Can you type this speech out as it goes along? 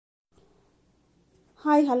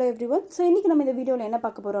Hi, hello everyone. So, இன்னைக்கு நம்ம இந்த வீடியோல என்ன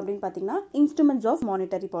பார்க்க போறோம் அப்படினு பாத்தீங்கன்னா instruments of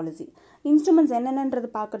monetary policy. Instruments என்னென்னன்றது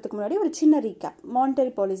பார்க்கிறதுக்கு முன்னாடி ஒரு சின்ன recap.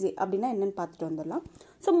 Monetary policy அப்படினா என்னன்னு பார்த்துட்டு வந்துடலாம்.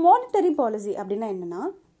 So, monetary policy அப்படினா என்னன்னா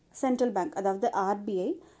central bank அதாவது RBI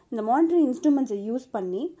இந்த monetary instruments யூஸ்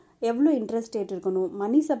பண்ணி எவ்வளவு இன்ட்ரெஸ்ட் ரேட் இருக்கணும்,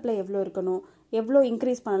 மணி சப்ளை எவ்வளவு இருக்கணும், எவ்வளவு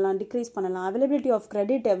இன்க்ரீஸ் பண்ணலாம், டிக்ரீஸ் பண்ணலாம், availability of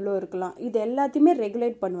credit எவ்வளவு இருக்கலாம், இது எல்லாத்தையுமே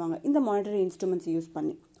ரெகுலேட் பண்ணுவாங்க இந்த monetary instruments யூஸ்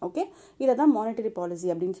பண்ணி. ஓகே, இத தான் மானிட்டரி பாலிசி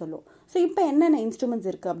அப்படினு சொல்லுவோம். சோ இப்போ என்னென்ன இன்ஸ்ட்ருமெண்ட்ஸ்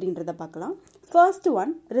இருக்கு அப்படின்றத பார்க்கலாம். First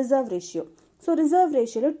one reserve ratio. So reserve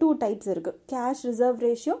ரேஷியோல two types இருக்கு. Cash reserve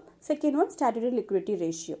ratio, second one statutory liquidity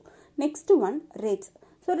ratio. Next one rates.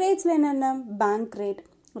 So ரேட்ஸ்ல என்னென்ன bank rate,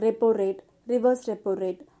 repo rate, reverse repo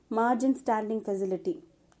rate, margin standing facility,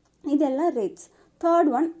 இதெல்லாம் rates. Third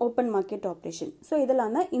one open market operation. So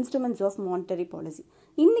இதெல்லாம் தான் instruments of monetary policy.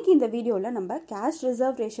 இன்னைக்கு இந்த வீடியோவில் நம்ம cash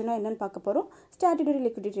reserve ரேஷியோனா என்னன்னு பார்க்க போகிறோம், ஸ்டாட்யூட்டரி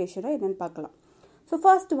லிக்விடிட்டி ரேஷியோனா என்னன்னு பார்க்கலாம். So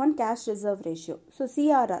first one cash reserve ratio. So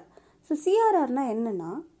CRR. So சிஆர்ஆர்னா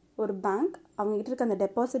என்னன்னா ஒரு பேங்க் அவங்க கிட்ட இருக்க அந்த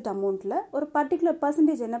டெபாசிட் அமௌண்ட்டில் ஒரு பர்டிகுலர்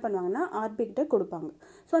பர்சன்டேஜ் என்ன பண்ணுவாங்கன்னா ஆர்பிஐ கிட்ட கொடுப்பாங்க.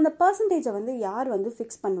 ஸோ அந்த பர்சன்டேஜை வந்து யார் வந்து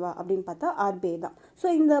ஃபிக்ஸ் பண்ணுவா அப்படின்னு பார்த்தா ஆர்பிஐ தான். ஸோ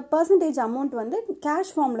இந்த பர்சன்டேஜ் அமௌண்ட் வந்து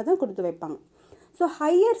கேஷ் ஃபார்மில் தான் கொடுத்து வைப்பாங்க. ஸோ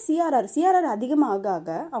ஹையர் சிஆர்ஆர் அதிகமாக ஆக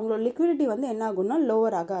அவங்களோட லிக்விடிட்டி வந்து என்ன ஆகும்னா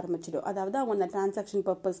லோவர் ஆக ஆரம்பிச்சிடும். அதாவது அவங்க அந்த டிரான்சாக்ஷன்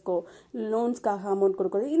பர்பஸ்க்கோ லோன்ஸ்க்காக அமௌண்ட்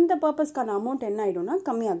கொடுக்குறது இந்த பர்பஸ்க்கான அமௌண்ட் என்ன ஆகிடும்னா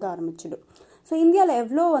கம்மியாக ஆரம்பிச்சிடும். ஸோ இந்தியாவில்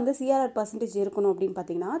எவ்வளோ வந்து சிஆர்ஆர் பர்சன்டேஜ் இருக்கணும் அப்படின்னு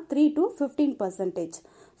பார்த்தீங்கன்னா 3 to 15%.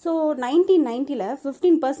 ஸோ 1990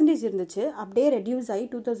 15% இருந்துச்சு, அப்படியே ரெடியூஸ் ஆகி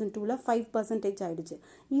 2002 5% ஆயிடுச்சு.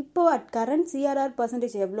 இப்போ அட் கரண்ட் சிஆர்ஆர்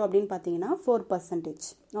பர்சன்டேஜ் எவ்வளோ அப்படின்னு பார்த்தீங்கன்னா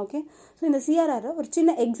 4%. ஓகே, ஸோ இந்த சிஆர்ஆர் ஒரு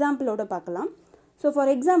சின்ன எக்ஸாம்பிளோட பார்க்கலாம். ஸோ ஃபார்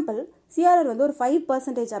எக்ஸாம்பிள் சிஆர்ஆர் வந்து ஒரு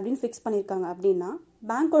 5% அப்படின்னு ஃபிக்ஸ் பண்ணியிருக்காங்க அப்படின்னா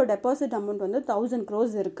பேங்க்கோட டெபாசிட் அமௌண்ட் வந்து 1000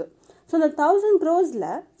 crores இருக்கு. ஸோ இந்த 1000 crores-ல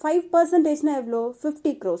 5%னா எவ்வளோ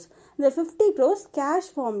 50 crores. இந்த 50 crores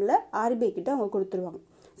கேஷ் ஃபார்மில் ஆர்பிஐ கிட்ட அவங்க கொடுத்துருவாங்க.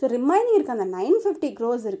 ஸோ ரிமைனிங் இருக்க அந்த 950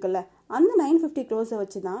 crores இருக்குல்ல, அந்த 950 crores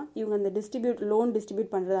வச்சு தான் இவங்க அந்த லோன்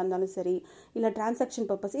டிஸ்ட்ரிபியூட் பண்ணுறதா இருந்தாலும் சரி, இல்லை டிரான்சாக்ஷன்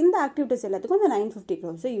பர்பஸ் இந்த ஆக்டிவிட்டிஸ் எல்லாத்துக்கும் அந்த 950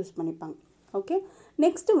 crores யூஸ் பண்ணிப்பாங்க. Okay,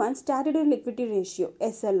 next one statutory liquidity ratio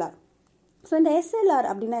SLR. So இந்த SLR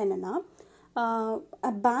அப்படின்னா என்னென்னா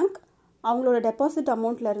பேங்க் அவங்களோட டெபாசிட்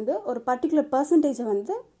அமௌண்ட்லேருந்து ஒரு பர்டிகுலர் பர்சன்டேஜை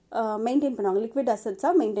வந்து மெயின்டைன் பண்ணுவாங்க, லிக்விட்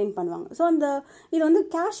அசட்ஸாக மெயின்டைன் பண்ணுவாங்க. ஸோ இது வந்து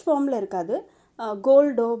கேஷ் ஃபார்மில் இருக்காது,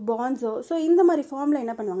 கோல்டோ பாண்ட்ஸோ ஸோ இந்த மாதிரி ஃபார்மில்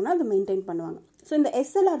என்ன பண்ணுவாங்கன்னா அதை மெயின்டைன் பண்ணுவாங்க. ஸோ இந்த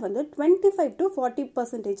SLR வந்து 25 to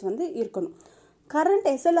 40% வந்து இருக்கணும்.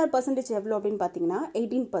 கரண்ட் SLR பர்சன்டேஜ் எவ்வளோ அப்படின்னு பார்த்தீங்கன்னா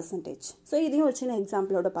 18%. ஸோ இதையும் ஒரு சின்ன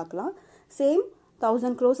எக்ஸாம்பிளோட பார்க்கலாம். சேம்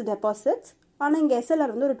 1000 crores டெபாசிட்ஸ், ஆனால் இங்கே SLR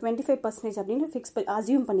வந்து ஒரு 25% அப்படின்னு ஃபிக்ஸ்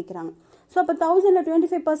அசியூம் பண்ணிக்கிறாங்க. ஸோ அப்போ 1000ல்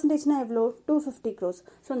 25%னா எவ்வளோ 250 crores.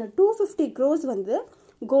 ஸோ அந்த 250 crores வந்து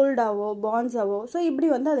கோல்டாவோ பாண்ட்ஸாவோ ஸோ இப்படி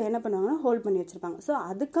வந்து அதை என்ன பண்ணுவாங்கன்னா ஹோல்ட் பண்ணி வச்சுருப்பாங்க. ஸோ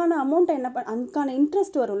அதுக்கான அமௌண்ட்டை அதுக்கான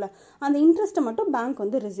இன்ட்ரெஸ்ட் வரும்ல, அந்த இன்ட்ரெஸ்ட்டை மட்டும் பேங்க்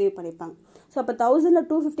வந்து ரிசீவ் பண்ணிப்பாங்க. ஸோ அப்போ 1000ல்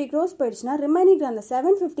 250 crores போயிடுச்சுன்னா ரிமைனிங் அந்த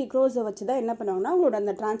 750 crores வச்சு தான் என்ன பண்ணுவாங்கன்னா அவங்களோட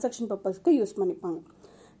அந்த டிரான்சாக்ஷன் பர்பஸ்க்கு யூஸ் பண்ணிப்பாங்க.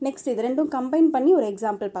 நெக்ஸ்ட் இது ரெண்டும் கம்பைன் பண்ணி ஒரு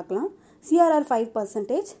எக்ஸாம்பிள் பார்க்கலாம். CRR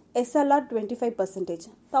 5%, SLR 25%.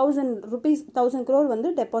 1000 crore வந்து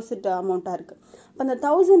டெபாசிட் அமௌண்ட்டாக இருக்குது. இப்போ அந்த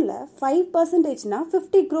 1000ல் 5%னா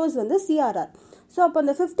 50 crores வந்து CRR. ஸோ அப்போ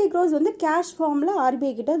அந்த 50 crores வந்து கேஷ் ஃபார்மில்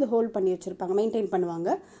ஆர்பிஐ கிட்ட அது ஹோல்ட் பண்ணி வச்சுருப்பாங்க, மெயின்டைன் பண்ணுவாங்க.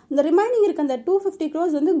 இந்த ரிமைனிங் இருக்க அந்த 250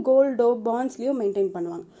 crores வந்து கோல்டோ பாண்ட்ஸ்லையோ மெயின்டைன்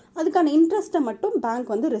பண்ணுவாங்க. அதுக்கான இன்ட்ரெஸ்ட்டை மட்டும்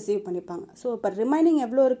பேங்க் வந்து ரிசீவ் பண்ணிப்பாங்க. ஸோ இப்போ ரிமைனிங்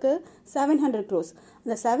எவ்வளோ இருக்குது 700 crores.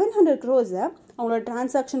 அந்த 700 crores-ஐ அவங்களோட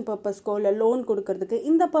டிரான்சாக்ஷன் பர்பஸ்க்கோ இல்லை லோன் கொடுக்கறதுக்கு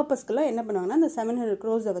இந்த பர்பஸ்க்கெல்லாம் என்ன பண்ணுவாங்கன்னா அந்த 700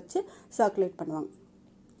 crores-ஐ வச்சு சர்க்குலேட் பண்ணுவாங்க.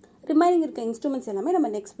 ரிமைனிங் இருக்க இன்ஸ்ட்ருமெண்ட்ஸ் எல்லாமே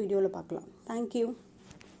நம்ம நெக்ஸ்ட் வீடியோவில் பார்க்கலாம். தேங்க்யூ.